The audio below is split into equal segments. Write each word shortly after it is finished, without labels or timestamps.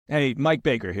Hey, Mike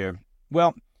Baker here.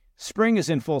 Well, spring is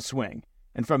in full swing,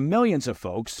 and for millions of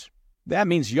folks, that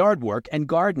means yard work and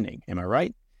gardening, am I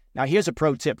right? Now here's a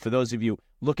pro tip for those of you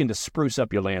looking to spruce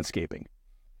up your landscaping.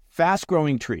 Fast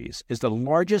Growing Trees is the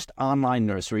largest online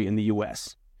nursery in the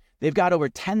U.S. They've got over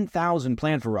 10,000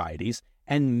 plant varieties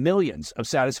and millions of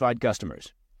satisfied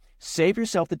customers. Save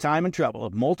yourself the time and trouble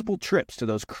of multiple trips to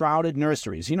those crowded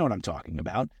nurseries. You know what I'm talking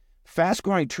about. Fast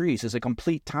Growing Trees is a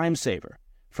complete time saver.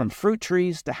 From fruit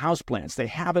trees to houseplants, they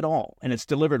have it all, and it's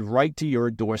delivered right to your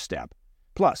doorstep.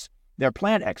 Plus, their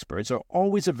plant experts are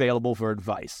always available for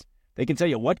advice. They can tell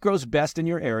you what grows best in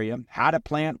your area, how to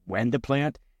plant, when to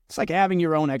plant. It's like having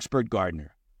your own expert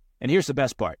gardener. And here's the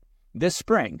best part. This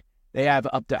spring, they have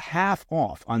up to half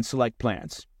off on select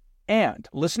plants. And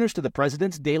listeners to the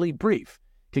President's Daily Brief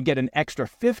can get an extra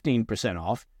 15%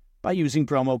 off by using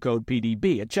promo code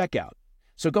PDB at checkout.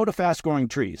 So go to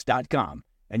fastgrowingtrees.com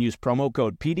and use promo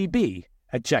code PDB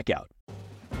at checkout.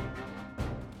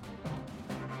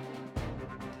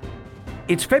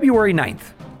 It's February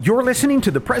 9th. You're listening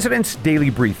to the President's Daily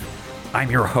Brief.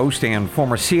 I'm your host and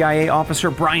former CIA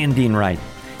officer, Brian Dean Wright.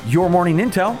 Your morning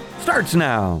intel starts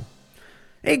now.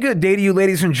 Hey, good day to you,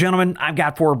 ladies and gentlemen. I've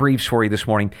got 4 briefs for you this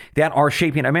morning that are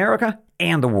shaping America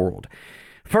and the world.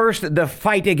 First, the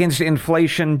fight against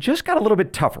inflation just got a little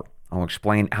bit tougher. I'll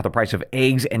explain how the price of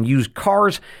eggs and used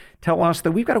cars tell us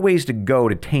that we've got a ways to go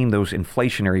to tame those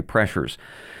inflationary pressures.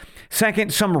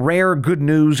 Second, some rare good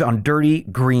news on dirty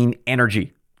green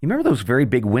energy. You remember those very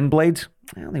big wind blades?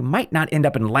 Well, they might not end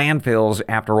up in landfills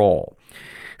after all.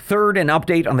 Third, an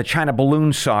update on the China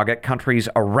balloon saga. Countries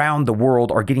around the world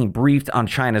are getting briefed on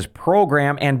China's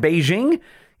program, and Beijing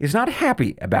is not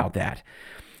happy about that.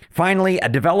 Finally, a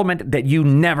development that you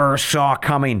never saw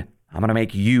coming. I'm going to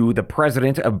make you the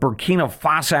president of Burkina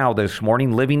Faso this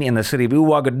morning, living in the city of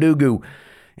Ouagadougou.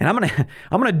 And I'm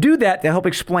going to do that to help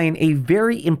explain a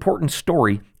very important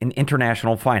story in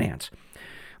international finance.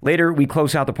 Later, we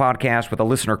close out the podcast with a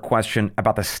listener question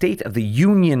about the State of the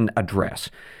Union address.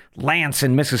 Lance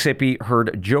in Mississippi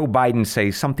heard Joe Biden say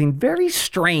something very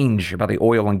strange about the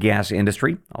oil and gas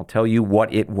industry. I'll tell you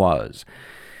what it was.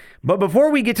 But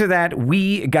before we get to that,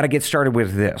 we got to get started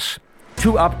with this.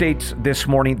 2 updates this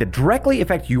morning that directly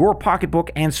affect your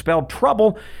pocketbook and spell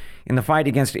trouble in the fight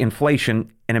against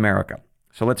inflation in America.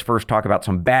 So let's first talk about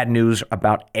some bad news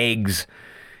about eggs.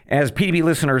 As PDB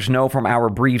listeners know from our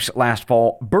briefs last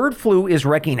fall, bird flu is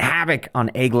wreaking havoc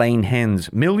on egg-laying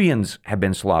hens. Millions have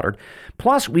been slaughtered.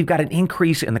 Plus, we've got an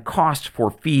increase in the cost for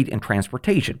feed and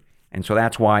transportation. And so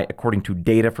that's why, according to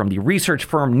data from the research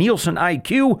firm Nielsen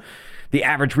IQ, the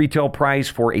average retail price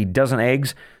for a dozen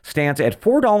eggs stands at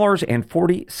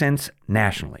 $4.40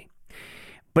 nationally.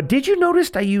 But did you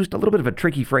notice I used a little bit of a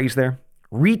tricky phrase there?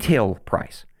 Retail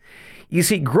price. You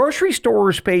see, grocery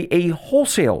stores pay a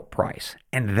wholesale price,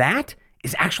 and that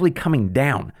is actually coming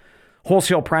down.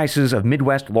 Wholesale prices of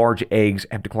Midwest large eggs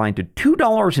have declined to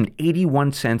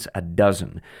 $2.81 a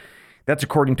dozen. That's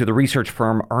according to the research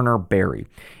firm Urner Barry.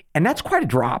 And that's quite a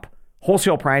drop.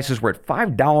 Wholesale prices were at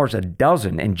 $5 a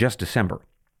dozen in just December.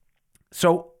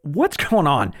 So what's going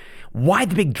on? Why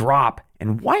the big drop?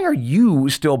 And why are you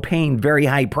still paying very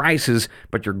high prices,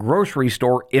 but your grocery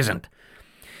store isn't?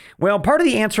 Well, part of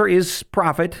the answer is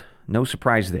profit. No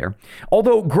surprise there.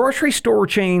 Although grocery store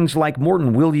chains like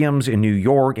Morton Williams in New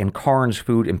York and Carnes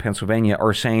Food in Pennsylvania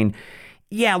are saying,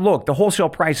 yeah, look, the wholesale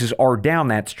prices are down,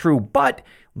 that's true, but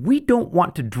we don't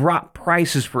want to drop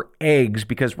prices for eggs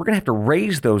because we're going to have to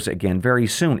raise those again very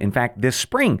soon. In fact, this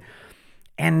spring.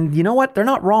 And you know what? They're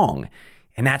not wrong.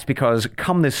 And that's because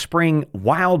come this spring,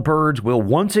 wild birds will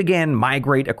once again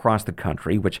migrate across the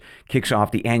country, which kicks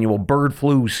off the annual bird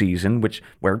flu season,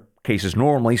 where cases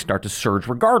normally start to surge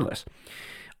regardless.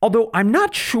 Although I'm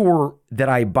not sure that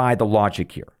I buy the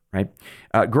logic here, right?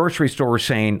 Grocery stores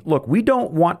saying, look, we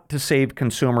don't want to save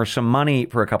consumers some money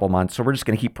for a couple months, so we're just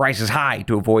going to keep prices high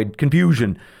to avoid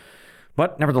confusion.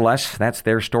 But nevertheless, that's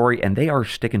their story, and they are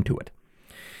sticking to it.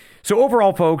 So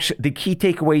overall, folks, the key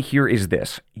takeaway here is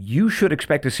this. You should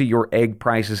expect to see your egg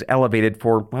prices elevated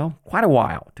for, well, quite a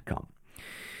while to come.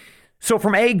 So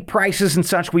from egg prices and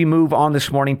such, we move on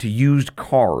this morning to used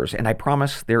cars. And I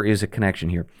promise there is a connection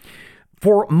here.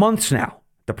 For months now,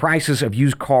 the prices of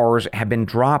used cars have been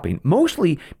dropping,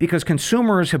 mostly because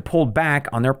consumers have pulled back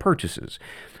on their purchases.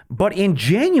 But in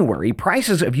January,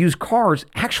 prices of used cars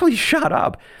actually shot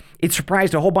up. It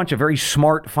surprised a whole bunch of very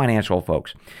smart financial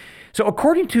folks. So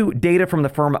according to data from the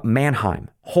firm Manheim,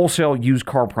 wholesale used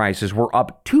car prices were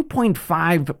up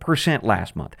 2.5%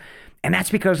 last month. And that's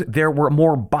because there were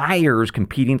more buyers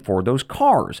competing for those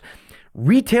cars.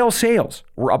 Retail sales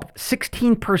were up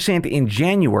 16% in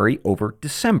January over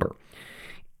December.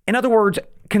 In other words,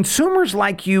 consumers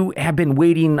like you have been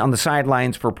waiting on the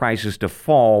sidelines for prices to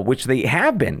fall, which they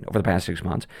have been over the past 6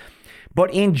 months.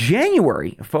 But in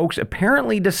January, folks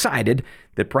apparently decided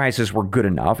that prices were good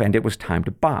enough and it was time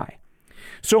to buy.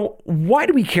 So why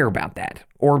do we care about that?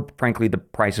 Or frankly, the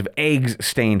price of eggs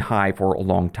staying high for a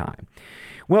long time?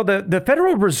 Well, the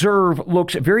Federal Reserve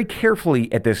looks very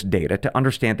carefully at this data to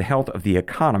understand the health of the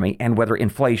economy and whether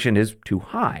inflation is too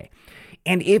high.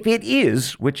 And if it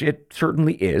is, which it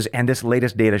certainly is, and this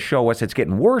latest data show us it's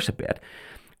getting worse a bit,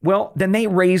 well, then they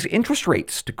raise interest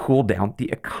rates to cool down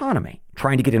the economy,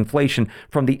 trying to get inflation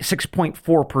from the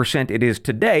 6.4% it is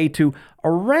today to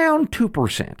around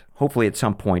 2%, hopefully at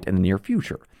some point in the near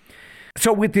future.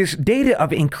 So with this data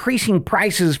of increasing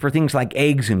prices for things like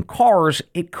eggs and cars,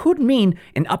 it could mean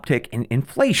an uptick in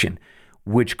inflation,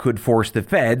 which could force the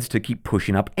feds to keep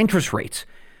pushing up interest rates.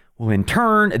 Well, in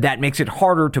turn, that makes it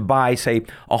harder to buy, say,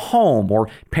 a home or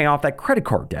pay off that credit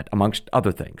card debt, amongst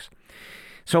other things.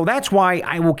 So that's why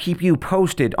I will keep you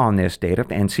posted on this data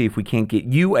and see if we can't get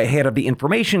you ahead of the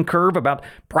information curve about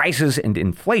prices and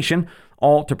inflation,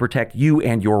 all to protect you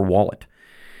and your wallet.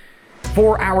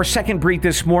 For our second brief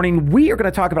this morning, we are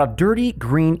going to talk about dirty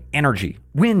green energy,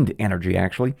 wind energy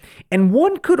actually, and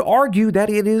one could argue that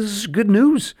it is good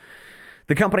news.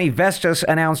 The company Vestas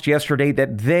announced yesterday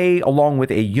that they, along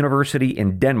with a university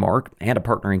in Denmark and a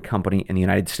partnering company in the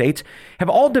United States, have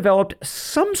all developed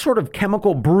some sort of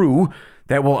chemical brew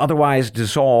that will otherwise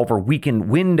dissolve or weaken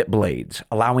wind blades,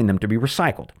 allowing them to be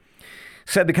recycled.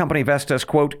 Said the company Vestas,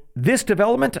 quote, "This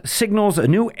development signals a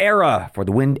new era for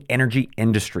the wind energy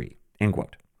industry," end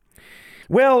quote.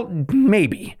 Well,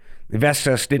 maybe.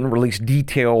 Vestas didn't release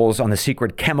details on the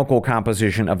secret chemical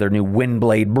composition of their new wind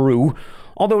blade brew,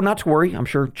 although not to worry, I'm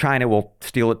sure China will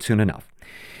steal it soon enough.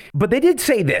 But they did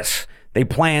say this. They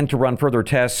plan to run further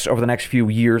tests over the next few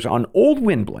years on old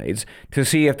wind blades to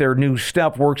see if their new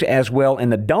stuff works as well in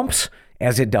the dumps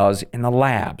as it does in the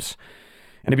labs.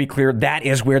 And to be clear, that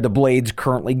is where the blades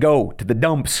currently go, to the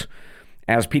dumps.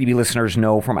 As PDB listeners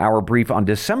know from our brief on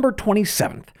December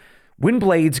 27th, wind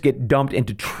blades get dumped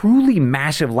into truly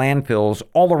massive landfills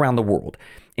all around the world,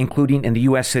 including in the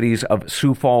U.S. cities of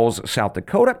Sioux Falls, South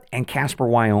Dakota, and Casper,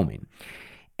 Wyoming.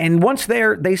 And once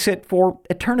there, they sit for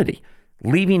eternity,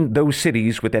 leaving those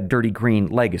cities with that dirty green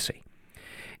legacy.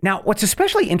 Now, what's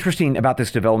especially interesting about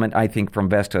this development, I think, from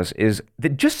Vestas is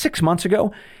that just 6 months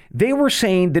ago, they were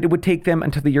saying that it would take them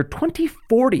until the year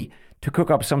 2040 to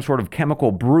cook up some sort of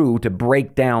chemical brew to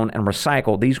break down and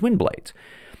recycle these wind blades.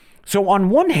 So on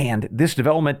one hand, this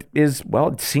development is, well,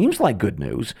 it seems like good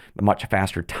news, a much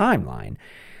faster timeline.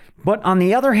 But on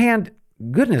the other hand,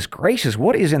 goodness gracious,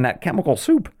 what is in that chemical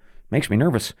soup? Makes me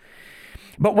nervous.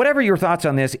 But whatever your thoughts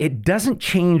on this, it doesn't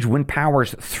change wind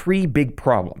power's three big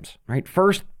problems, right?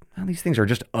 First, well, these things are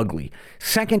just ugly.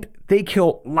 Second, they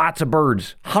kill lots of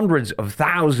birds, hundreds of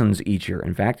thousands each year,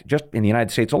 in fact, just in the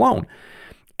United States alone.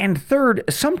 And third,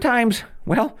 sometimes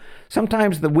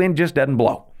the wind just doesn't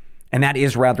blow. And that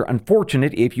is rather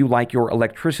unfortunate if you like your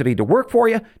electricity to work for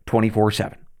you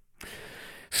 24/7.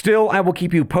 Still, I will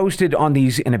keep you posted on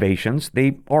these innovations.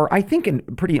 They are, I think, a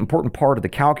pretty important part of the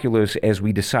calculus as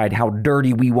we decide how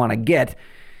dirty we want to get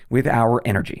with our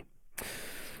energy.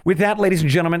 With that, ladies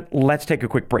and gentlemen, let's take a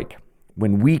quick break.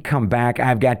 When we come back,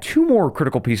 I've got two more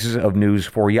critical pieces of news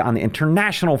for you on the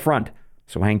international front.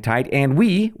 So hang tight, and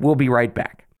we will be right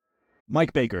back.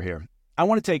 Mike Baker here. I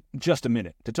want to take just a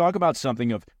minute to talk about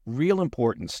something of real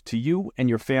importance to you and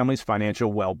your family's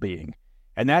financial well-being,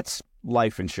 and that's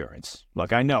life insurance.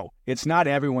 Look, I know it's not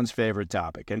everyone's favorite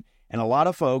topic, and a lot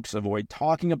of folks avoid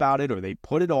talking about it or they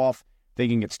put it off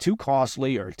thinking it's too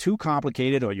costly or too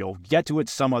complicated or you'll get to it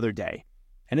some other day.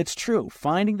 And it's true,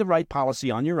 finding the right policy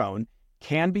on your own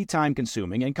can be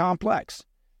time-consuming and complex.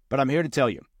 But I'm here to tell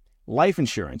you, life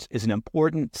insurance is an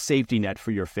important safety net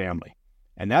for your family.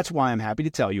 And that's why I'm happy to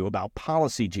tell you about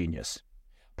Policy Genius.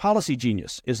 Policy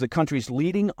Genius is the country's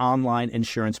leading online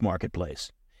insurance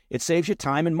marketplace. It saves you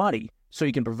time and money so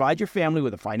you can provide your family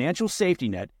with a financial safety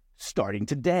net starting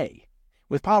today.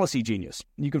 With Policy Genius,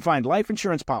 you can find life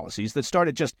insurance policies that start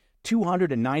at just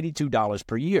 $292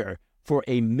 per year for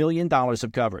 $1 million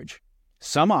of coverage.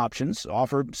 Some options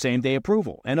offer same-day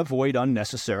approval and avoid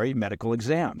unnecessary medical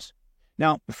exams.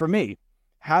 Now, for me,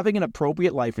 having an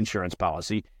appropriate life insurance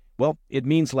policy, well, it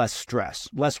means less stress,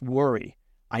 less worry.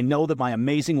 I know that my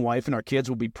amazing wife and our kids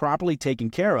will be properly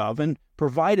taken care of and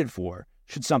provided for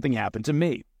should something happen to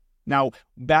me. Now,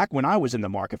 back when I was in the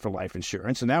market for life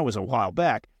insurance, and that was a while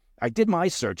back, I did my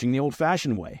searching the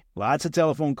old-fashioned way. Lots of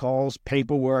telephone calls,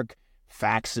 paperwork,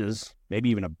 faxes, maybe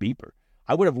even a beeper.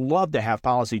 I would have loved to have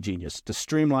Policy Genius to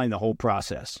streamline the whole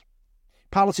process.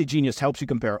 Policy Genius helps you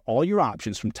compare all your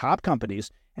options from top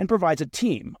companies and provides a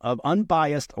team of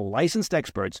unbiased, licensed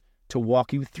experts to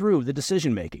walk you through the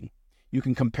decision-making. You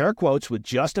can compare quotes with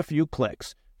just a few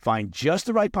clicks, find just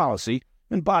the right policy,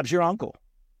 and Bob's your uncle.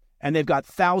 And they've got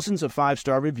thousands of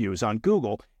 5-star reviews on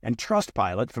Google and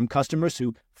Trustpilot from customers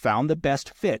who found the best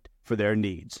fit for their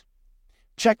needs.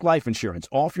 Check life insurance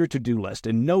off your to-do list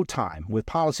in no time with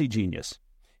Policy Genius.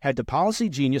 Head to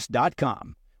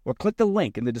policygenius.com or click the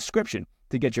link in the description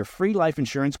to get your free life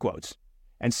insurance quotes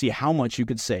and see how much you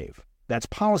could save. That's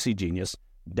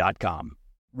policygenius.com.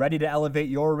 Ready to elevate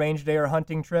your range day or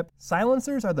hunting trip?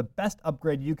 Silencers are the best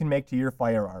upgrade you can make to your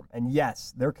firearm. And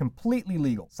yes, they're completely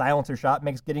legal. Silencer Shop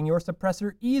makes getting your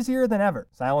suppressor easier than ever.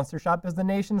 Silencer Shop is the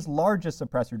nation's largest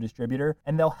suppressor distributor,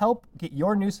 and they'll help get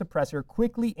your new suppressor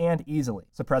quickly and easily.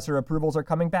 Suppressor approvals are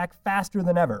coming back faster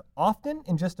than ever, often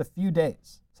in just a few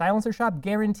days. Silencer Shop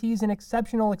guarantees an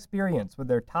exceptional experience with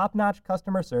their top-notch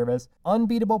customer service,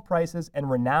 unbeatable prices, and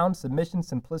renowned submission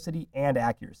simplicity and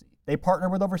accuracy. They partner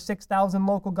with over 6,000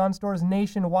 local gun stores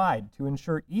nationwide to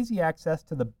ensure easy access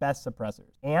to the best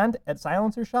suppressors. And at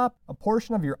Silencer Shop, a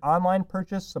portion of your online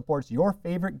purchase supports your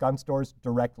favorite gun stores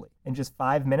directly. In just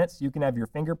 5 minutes, you can have your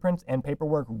fingerprints and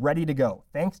paperwork ready to go,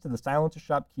 thanks to the Silencer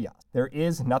Shop kiosk. There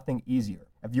is nothing easier.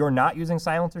 If you're not using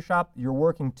Silencer Shop, you're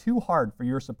working too hard for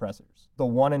your suppressors. The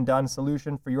one-and-done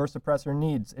solution for your suppressor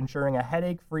needs, ensuring a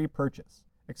headache-free purchase.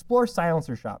 Explore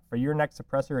Silencer Shop for your next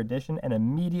suppressor edition and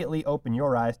immediately open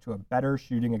your eyes to a better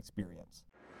shooting experience.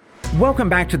 Welcome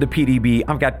back to the PDB.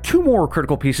 I've got 2 more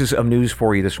critical pieces of news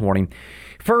for you this morning.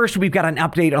 First, we've got an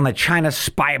update on the China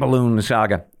spy balloon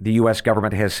saga. The U.S.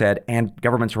 government has said, and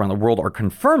governments around the world are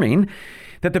confirming,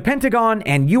 that the Pentagon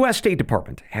and U.S. State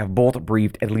Department have both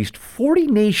briefed at least 40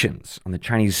 nations on the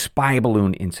Chinese spy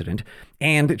balloon incident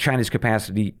and China's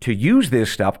capacity to use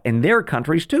this stuff in their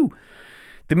countries too.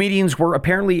 The meetings were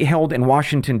apparently held in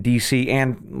Washington, D.C.,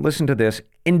 and listen to this,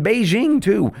 in Beijing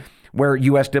too, where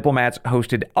U.S. diplomats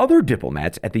hosted other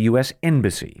diplomats at the U.S.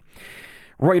 Embassy.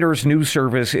 Reuters news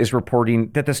service is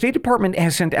reporting that the State Department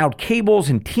has sent out cables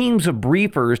and teams of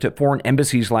briefers to foreign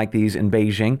embassies like these in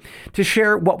Beijing to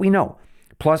share what we know,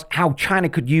 plus how China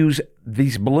could use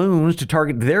these balloons to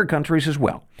target their countries as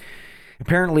well.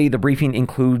 Apparently, the briefing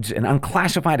includes an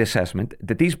unclassified assessment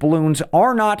that these balloons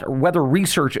are not weather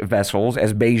research vessels,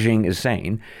 as Beijing is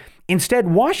saying. Instead,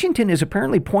 Washington is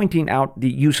apparently pointing out the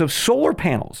use of solar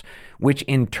panels, which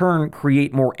in turn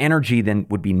create more energy than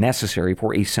would be necessary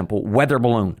for a simple weather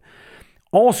balloon.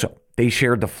 Also, they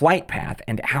shared the flight path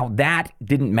and how that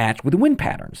didn't match with wind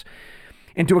patterns.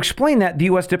 And to explain that, the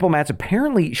U.S. diplomats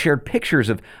apparently shared pictures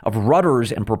of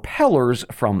rudders and propellers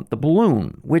from the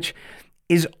balloon, which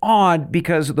is odd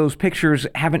because those pictures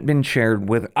haven't been shared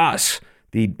with us,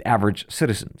 the average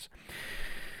citizens.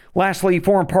 Lastly,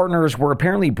 foreign partners were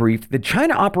apparently briefed that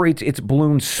China operates its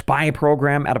balloon spy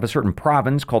program out of a certain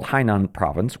province called Hainan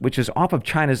Province, which is off of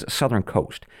China's southern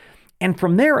coast. And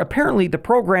from there, apparently, the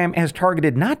program has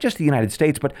targeted not just the United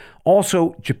States, but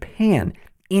also Japan,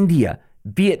 India,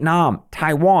 Vietnam,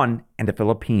 Taiwan, and the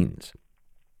Philippines.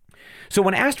 So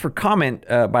when asked for comment,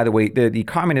 by the way, the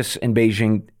communists in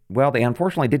Beijing, well, they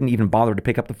unfortunately didn't even bother to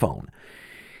pick up the phone.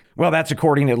 Well, that's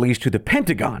according at least to the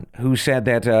Pentagon, who said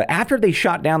that after they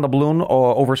shot down the balloon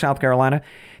over South Carolina,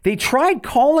 they tried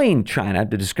calling China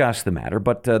to discuss the matter,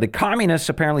 but the communists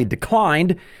apparently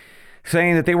declined,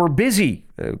 saying that they were busy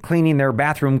cleaning their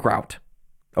bathroom grout.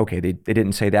 Okay, they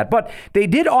didn't say that, but they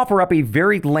did offer up a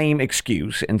very lame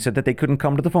excuse and said that they couldn't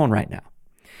come to the phone right now.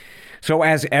 So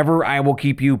as ever, I will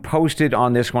keep you posted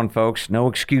on this one, folks. No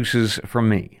excuses from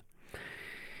me.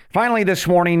 Finally, this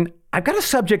morning, I've got a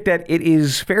subject that it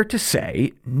is fair to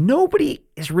say nobody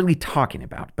is really talking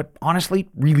about, but honestly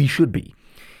really should be.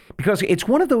 Because it's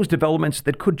one of those developments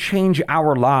that could change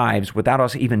our lives without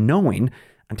us even knowing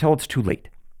until it's too late.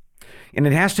 And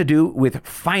it has to do with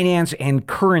finance and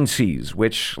currencies,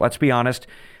 which, let's be honest,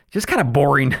 just kind of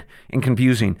boring and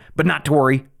confusing. But not to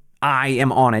worry, I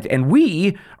am on it. And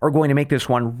we are going to make this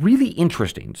one really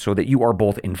interesting so that you are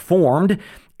both informed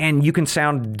and you can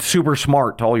sound super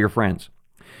smart to all your friends.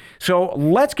 So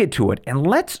let's get to it, and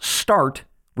let's start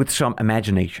with some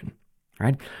imagination,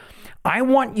 right? I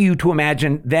want you to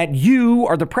imagine that you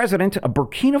are the president of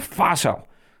Burkina Faso.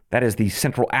 That is the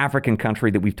Central African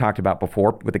country that we've talked about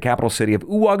before, with the capital city of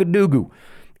Ouagadougou.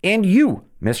 And you,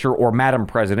 Mr. or Madam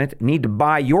President, need to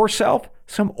buy yourself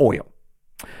some oil.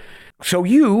 So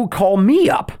you call me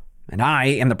up, and I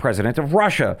am the president of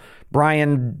Russia,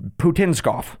 Brian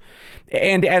Putinskov.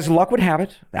 And as luck would have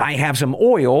it, I have some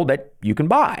oil that you can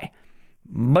buy.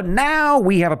 But now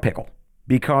we have a pickle,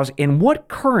 because in what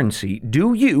currency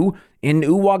do you, in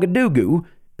Ouagadougou,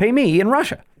 pay me in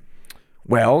Russia?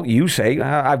 Well, you say,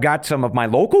 I've got some of my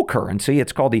local currency.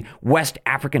 It's called the West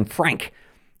African franc.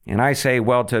 And I say,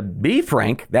 well, to be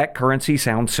frank, that currency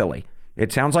sounds silly.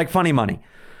 It sounds like funny money.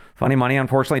 Funny money,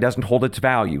 unfortunately, doesn't hold its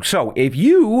value. So if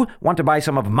you want to buy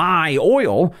some of my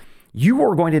oil, you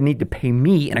are going to need to pay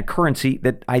me in a currency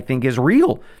that I think is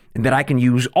real and that I can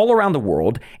use all around the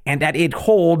world and that it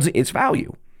holds its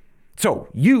value. So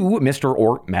you, Mr.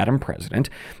 or Madam President,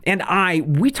 and I,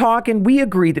 we talk and we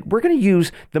agree that we're going to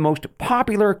use the most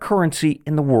popular currency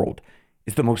in the world.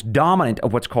 It's the most dominant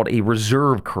of what's called a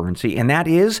reserve currency, and that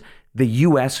is the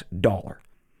U.S. dollar.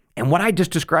 And what I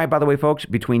just described, by the way, folks,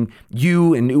 between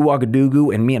you and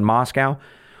Ouagadougou and me in Moscow,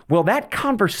 well, that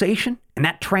conversation and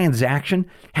that transaction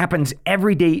happens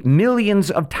every day, millions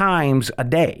of times a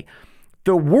day.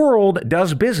 The world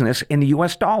does business in the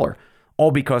U.S. dollar,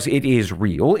 all because it is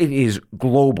real, it is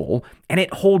global, and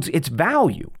it holds its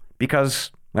value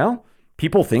because, well,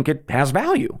 people think it has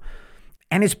value.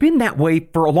 And it's been that way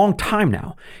for a long time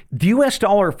now. The U.S.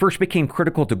 dollar first became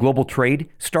critical to global trade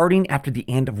starting after the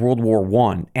end of World War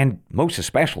I, and most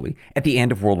especially at the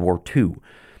end of World War II. All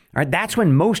right, that's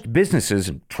when most businesses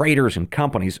and traders and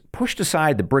companies pushed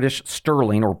aside the British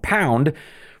sterling or pound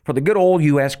for the good old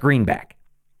U.S. greenback.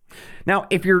 Now,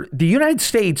 if you're the United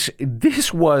States,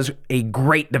 this was a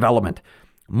great development.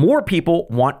 More people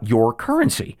want your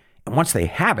currency, and once they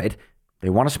have it, they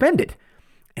want to spend it.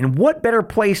 And what better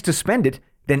place to spend it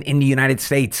than in the United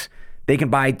States? They can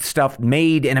buy stuff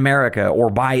made in America or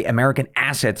buy American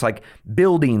assets like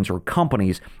buildings or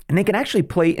companies, and they can actually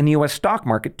play in the U.S. stock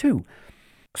market too.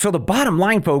 So the bottom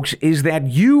line, folks, is that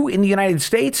you in the United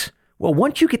States, well,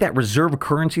 once you get that reserve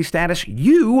currency status,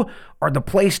 you are the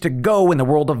place to go in the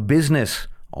world of business,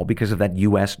 all because of that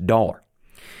U.S. dollar.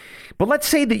 But let's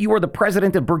say that you are the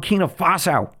president of Burkina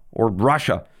Faso or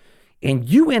Russia, and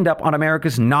you end up on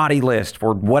America's naughty list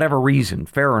for whatever reason,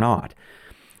 fair or not.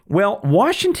 Well,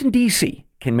 Washington, D.C.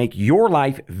 can make your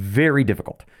life very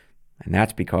difficult. And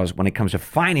that's because when it comes to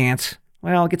finance,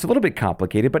 well, it gets a little bit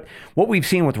complicated. But what we've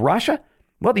seen with Russia,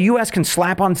 well, the U.S. can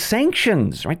slap on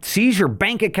sanctions, right? Seize your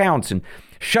bank accounts and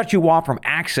shut you off from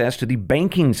access to the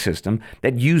banking system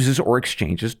that uses or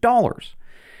exchanges dollars.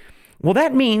 Well,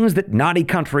 that means that naughty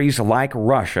countries like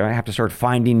Russia have to start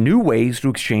finding new ways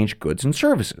to exchange goods and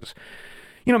services.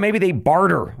 You know, maybe they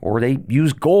barter or they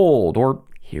use gold, or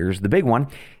here's the big one,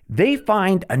 they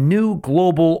find a new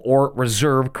global or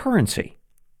reserve currency.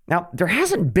 Now, there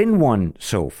hasn't been one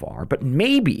so far, but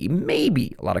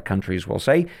maybe a lot of countries will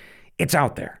say it's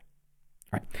out there.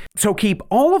 All right. So keep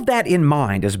all of that in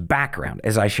mind as background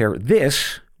as I share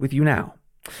this with you now.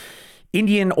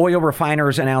 Indian oil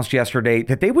refiners announced yesterday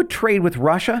that they would trade with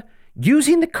Russia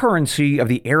using the currency of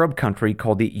the Arab country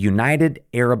called the United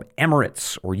Arab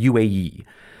Emirates, or UAE.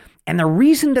 And the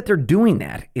reason that they're doing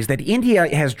that is that India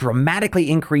has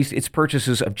dramatically increased its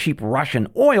purchases of cheap Russian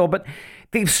oil, but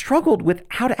they've struggled with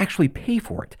how to actually pay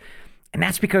for it. And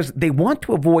that's because they want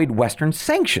to avoid Western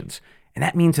sanctions. And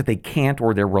that means that they can't,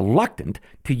 or they're reluctant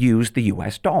to use the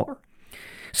US dollar.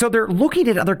 So they're looking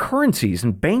at other currencies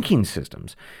and banking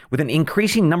systems, with an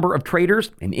increasing number of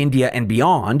traders in India and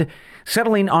beyond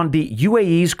settling on the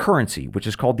UAE's currency, which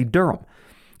is called the dirham.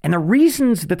 And the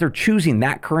reasons that they're choosing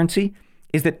that currency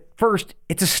is that, first,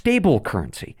 it's a stable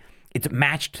currency. It's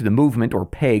matched to the movement or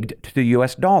pegged to the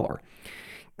US dollar.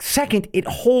 Second, it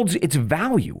holds its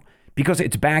value because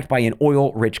it's backed by an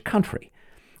oil-rich country.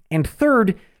 And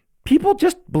third, people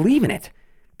just believe in it.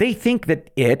 They think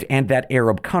that it and that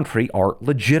Arab country are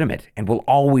legitimate and will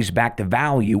always back the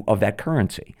value of that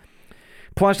currency.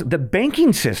 Plus, the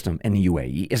banking system in the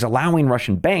UAE is allowing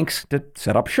Russian banks to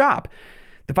set up shop.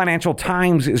 The Financial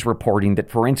Times is reporting that,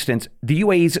 for instance, the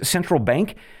UAE's central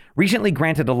bank recently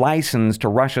granted a license to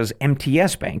Russia's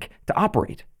MTS Bank to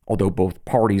operate, although both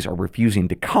parties are refusing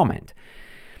to comment.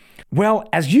 Well,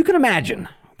 as you can imagine,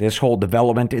 this whole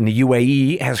development in the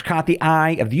UAE has caught the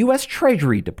eye of the U.S.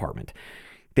 Treasury Department.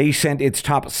 They sent its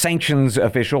top sanctions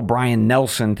official, Brian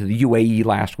Nelson, to the UAE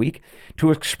last week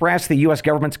to express the U.S.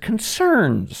 government's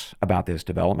concerns about this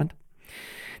development.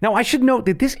 Now, I should note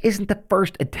that this isn't the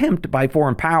first attempt by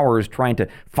foreign powers trying to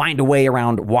find a way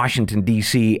around Washington,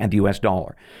 D.C. and the U.S.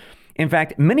 dollar. In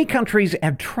fact, many countries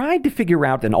have tried to figure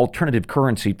out an alternative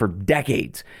currency for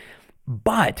decades.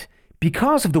 But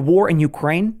because of the war in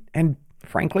Ukraine and,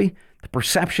 frankly, the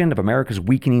perception of America's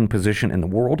weakening position in the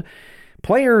world,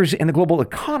 players in the global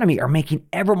economy are making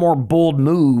ever more bold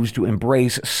moves to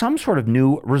embrace some sort of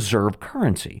new reserve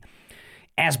currency.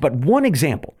 As but one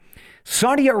example,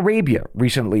 Saudi Arabia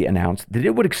recently announced that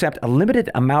it would accept a limited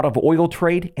amount of oil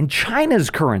trade in China's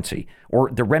currency,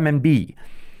 or the renminbi.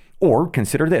 Or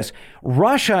consider this.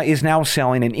 Russia is now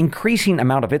selling an increasing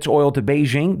amount of its oil to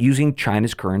Beijing using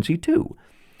China's currency too.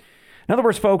 In other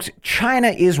words, folks, China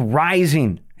is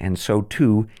rising, and so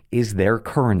too is their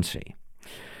currency.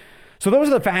 So those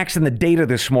are the facts and the data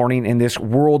this morning in this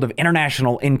world of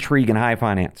international intrigue and high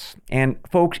finance. And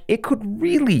folks, it could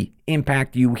really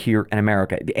impact you here in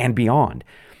America and beyond.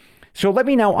 So let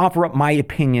me now offer up my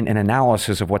opinion and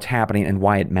analysis of what's happening and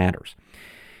why it matters.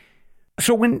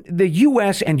 So when the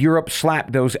U.S. and Europe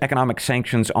slapped those economic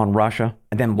sanctions on Russia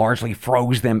and then largely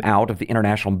froze them out of the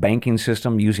international banking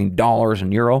system using dollars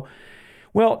and euro,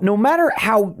 well, no matter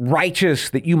how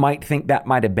righteous that you might think that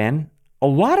might have been, a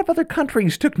lot of other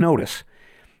countries took notice.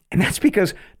 And that's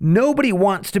because nobody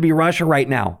wants to be Russia right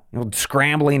now,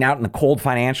 scrambling out in the cold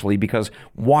financially because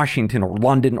Washington or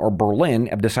London or Berlin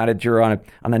have decided you're on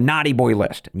a naughty boy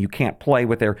list and you can't play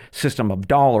with their system of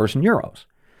dollars and euros.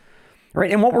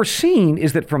 Right? And what we're seeing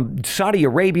is that from Saudi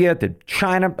Arabia to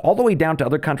China, all the way down to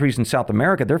other countries in South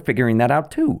America, they're figuring that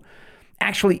out too.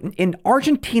 Actually, in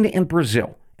Argentina and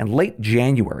Brazil, in late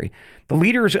January, the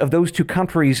leaders of those two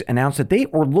countries announced that they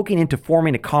were looking into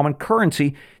forming a common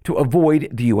currency to avoid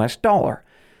the U.S. dollar.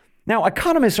 Now,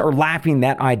 economists are laughing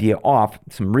that idea off,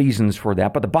 some reasons for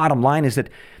that, but the bottom line is that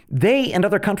they and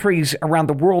other countries around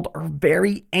the world are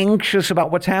very anxious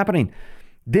about what's happening.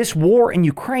 This war in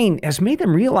Ukraine has made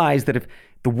them realize that if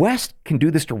the West can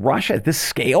do this to Russia at this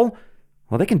scale,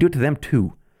 well, they can do it to them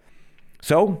too.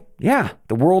 So, yeah,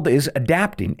 the world is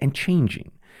adapting and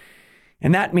changing.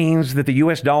 And that means that the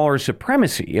U.S. dollar's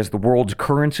supremacy as the world's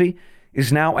currency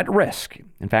is now at risk.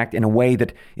 In fact, in a way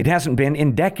that it hasn't been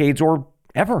in decades or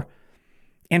ever.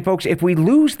 And folks, if we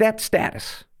lose that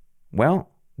status, well,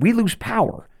 we lose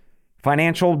power,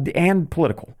 financial and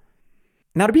political.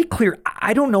 Now, to be clear,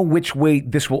 I don't know which way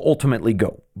this will ultimately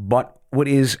go, but what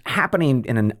is happening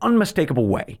in an unmistakable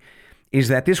way is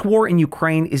that this war in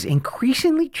Ukraine is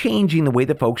increasingly changing the way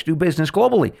that folks do business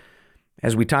globally.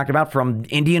 As we talked about, from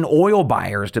Indian oil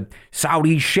buyers to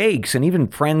Saudi sheikhs and even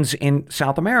friends in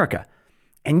South America.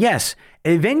 And yes,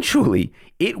 eventually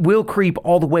it will creep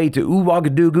all the way to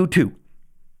Ouagadougou too.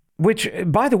 Which,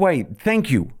 by the way,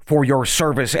 thank you for your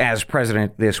service as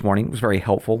president this morning. It was very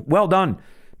helpful. Well done.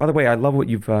 By the way, I love what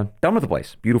you've done with the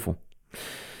place. Beautiful.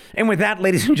 And with that,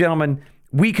 ladies and gentlemen,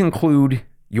 we conclude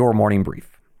your morning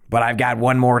brief. But I've got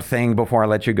one more thing before I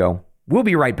let you go. We'll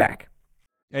be right back.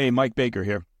 Hey, Mike Baker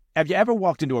here. Have you ever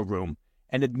walked into a room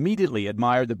and immediately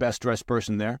admired the best-dressed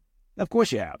person there? Of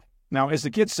course you have. Now, as the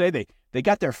kids say, they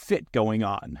got their fit going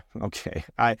on. Okay,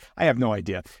 I have no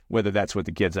idea whether that's what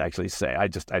the kids actually say. I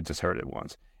just heard it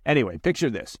once. Anyway, picture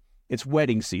this. It's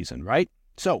wedding season, right?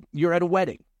 So you're at a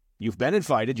wedding. You've been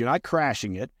invited. You're not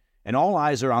crashing it. And all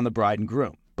eyes are on the bride and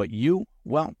groom. But you,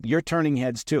 well, you're turning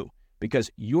heads too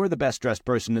because you're the best-dressed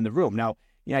person in the room. Now,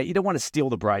 yeah, you don't want to steal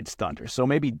the bride's thunder, so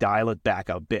maybe dial it back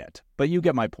a bit. But you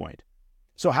get my point.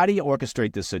 So how do you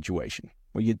orchestrate this situation?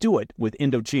 Well, you do it with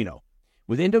Indochino.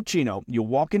 With Indochino, you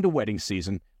walk into wedding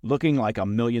season looking like $1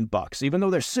 million, even though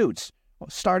their suits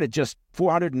start at just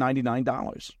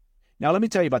 $499. Now, let me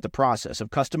tell you about the process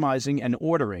of customizing and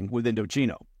ordering with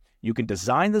Indochino. You can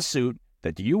design the suit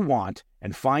that you want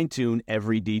and fine-tune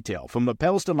every detail. From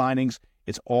lapels to linings,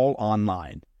 it's all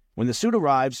online. When the suit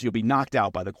arrives, you'll be knocked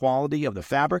out by the quality of the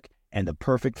fabric and the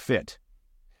perfect fit.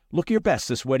 Look your best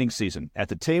this wedding season, at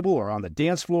the table or on the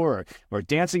dance floor or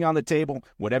dancing on the table,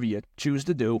 whatever you choose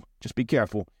to do. Just be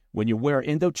careful when you wear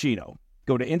Indochino.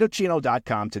 Go to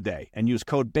Indochino.com today and use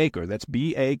code BAKER, that's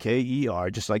B-A-K-E-R,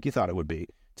 just like you thought it would be,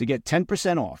 to get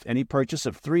 10% off any purchase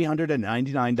of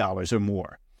 $399 or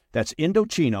more. That's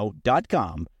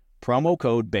Indochino.com, promo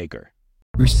code BAKER.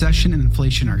 Recession and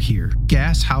inflation are here.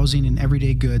 Gas, housing, and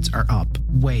everyday goods are up,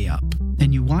 way up.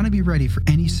 And you want to be ready for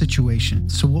any situation.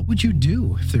 So what would you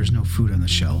do if there's no food on the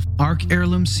shelf? ARC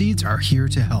Heirloom Seeds are here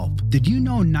to help. Did you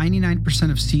know 99%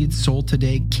 of seeds sold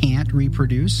today can't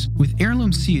reproduce? With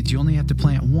Heirloom Seeds, you only have to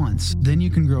plant once. Then you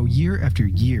can grow year after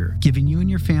year, giving you and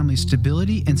your family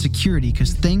stability and security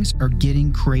because things are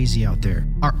getting crazy out there.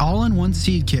 Our all-in-one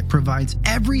seed kit provides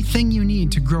everything you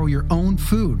need to grow your own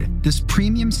food. This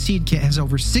premium seed kit has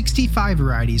over 65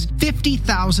 varieties,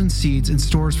 50,000 seeds in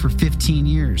stores for 15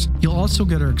 years. You'll also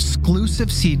get our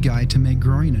exclusive seed guide to make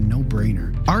growing a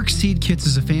no-brainer. ARC Seed Kits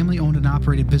is a family-owned and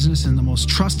operated business and the most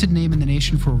trusted name in the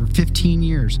nation for over 15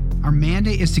 years. Our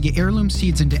mandate is to get heirloom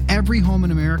seeds into every home in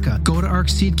America. Go to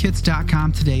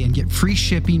arcseedkits.com today and get free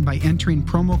shipping by entering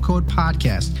promo code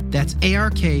podcast. That's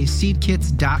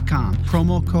ARKseedkits.com,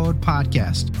 promo code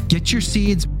podcast. Get your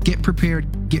seeds, get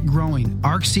prepared, get growing.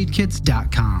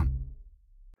 arcseedkits.com.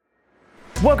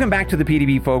 Welcome back to the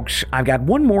PDB, folks. I've got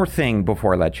one more thing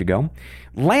before I let you go.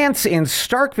 Lance in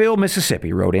Starkville,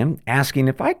 Mississippi wrote in asking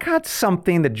if I caught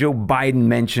something that Joe Biden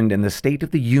mentioned in the State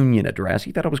of the Union address.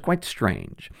 He thought it was quite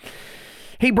strange.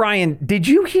 Hey, Brian, did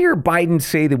you hear Biden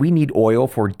say that we need oil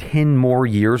for 10 more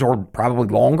years or probably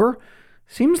longer?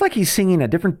 Seems like he's singing a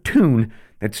different tune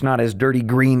that's not as dirty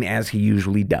green as he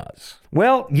usually does.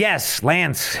 Well, yes,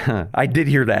 Lance, I did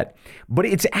hear that. But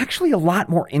it's actually a lot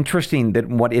more interesting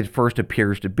than what it first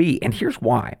appears to be. And here's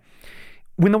why.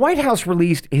 When the White House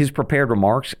released his prepared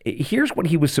remarks, here's what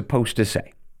he was supposed to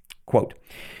say. Quote,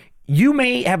 "You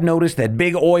may have noticed that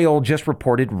Big Oil just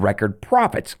reported record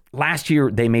profits. Last year,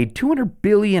 they made $200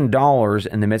 billion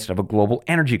in the midst of a global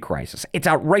energy crisis. It's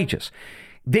outrageous.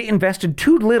 They invested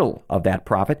too little of that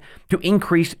profit to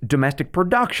increase domestic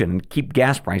production and keep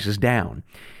gas prices down.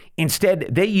 Instead,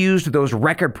 they used those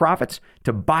record profits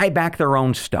to buy back their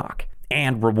own stock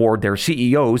and reward their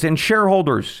CEOs and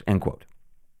shareholders," end quote.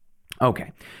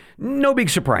 Okay, no big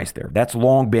surprise there. That's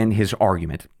long been his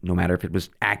argument, no matter if it was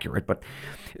accurate. But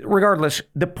regardless,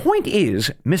 the point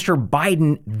is, Mr.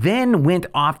 Biden then went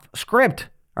off script.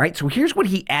 All right, so here's what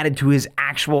he added to his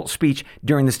actual speech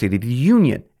during the State of the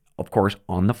Union, of course,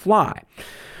 on the fly.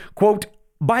 Quote,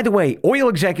 "By the way, oil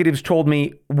executives told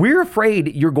me, we're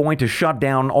afraid you're going to shut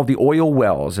down all the oil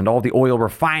wells and all the oil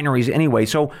refineries anyway,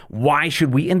 so why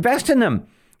should we invest in them?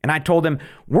 And I told them,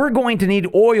 we're going to need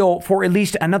oil for at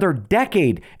least another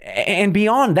decade and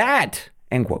beyond that,"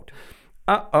 end quote.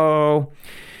 Uh-oh.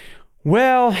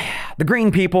 Well, the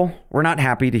green people were not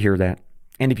happy to hear that.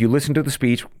 And if you listened to the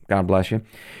speech, God bless you,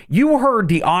 you heard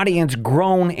the audience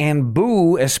groan and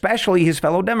boo, especially his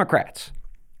fellow Democrats.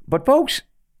 But folks,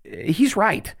 he's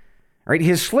right. Right?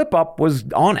 His slip up was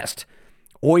honest.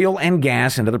 Oil and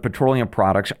gas and other petroleum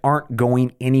products aren't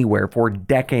going anywhere for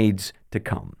decades to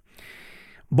come.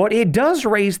 But it does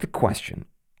raise the question,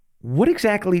 what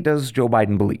exactly does Joe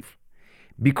Biden believe?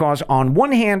 Because on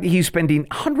one hand, he's spending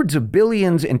hundreds of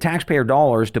billions in taxpayer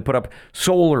dollars to put up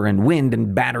solar and wind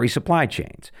and battery supply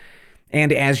chains.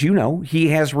 And as you know, he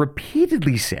has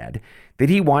repeatedly said that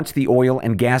he wants the oil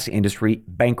and gas industry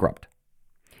bankrupt.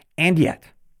 And yet,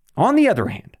 on the other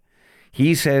hand,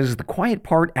 he says the quiet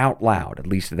part out loud, at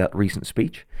least in that recent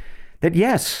speech, that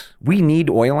yes, we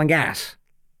need oil and gas.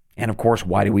 And of course,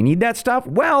 why do we need that stuff?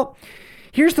 Well,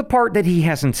 here's the part that he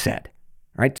hasn't said.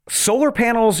 Right? Solar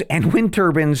panels and wind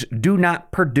turbines do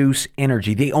not produce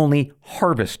energy. They only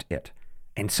harvest it.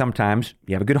 And sometimes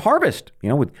you have a good harvest,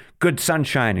 with good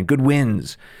sunshine and good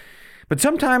winds. But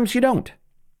sometimes you don't.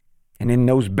 And in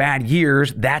those bad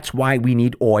years, that's why we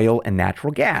need oil and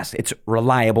natural gas. It's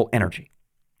reliable energy.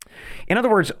 In other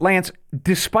words, Lance,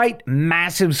 despite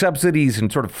massive subsidies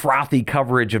and sort of frothy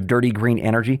coverage of dirty green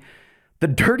energy, the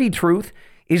dirty truth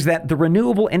is that the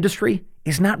renewable industry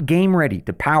is not game ready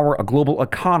to power a global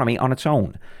economy on its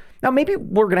own. Now, maybe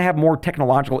we're going to have more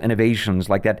technological innovations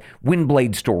like that wind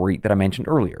blade story that I mentioned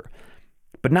earlier,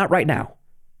 but not right now.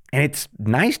 And it's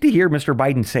nice to hear Mr.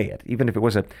 Biden say it, even if it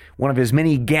was one of his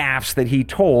many gaffes that he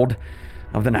told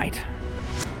of the night.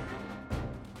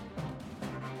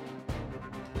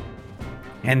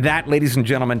 And that, ladies and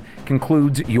gentlemen,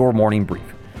 concludes your morning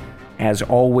brief. As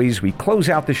always, we close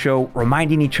out the show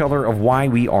reminding each other of why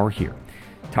we are here,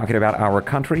 talking about our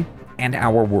country and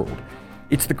our world.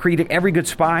 It's the creed of every good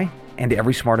spy and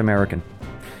every smart American.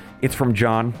 It's from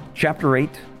John chapter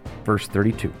 8, verse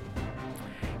 32.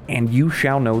 "And you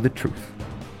shall know the truth,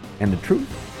 and the truth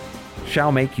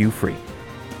shall make you free."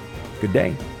 Good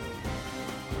day.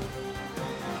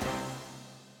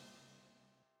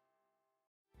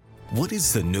 What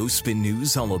is the No Spin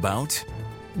News all about?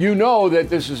 You know that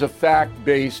this is a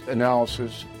fact-based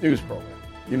analysis news program.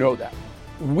 You know that.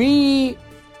 We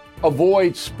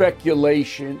avoid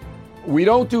speculation. We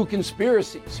don't do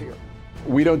conspiracies here.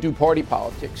 We don't do party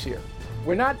politics here.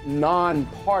 We're not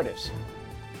nonpartisan.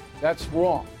 That's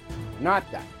wrong. Not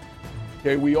that.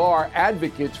 Okay, we are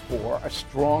advocates for a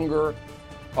stronger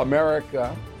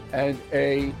America and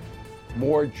a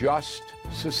more just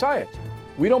society.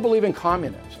 We don't believe in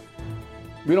communism.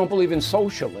 We don't believe in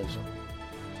socialism.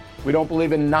 We don't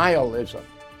believe in nihilism.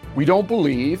 We don't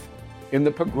believe in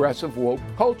the progressive woke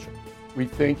culture. We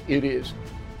think it is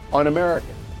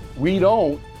un-American. We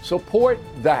don't support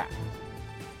that.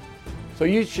 So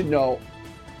you should know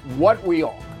what we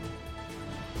are,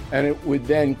 and it would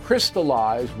then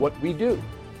crystallize what we do.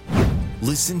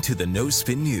 Listen to the No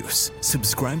Spin News.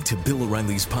 Subscribe to Bill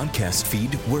O'Reilly's podcast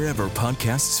feed wherever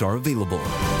podcasts are available.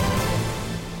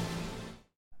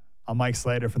 I'm Mike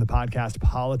Slater from the podcast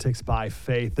Politics by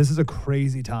Faith. This is a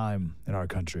crazy time in our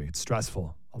country. It's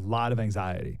stressful, a lot of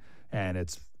anxiety, and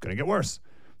it's going to get worse.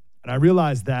 And I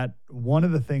realized that one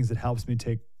of the things that helps me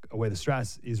take away the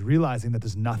stress is realizing that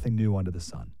there's nothing new under the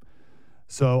sun.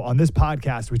 So on this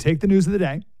podcast, we take the news of the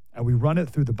day and we run it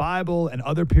through the Bible and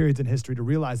other periods in history to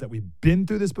realize that we've been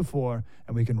through this before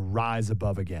and we can rise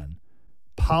above again.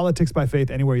 Politics by Faith,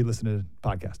 anywhere you listen to the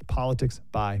podcast. Politics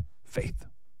by Faith.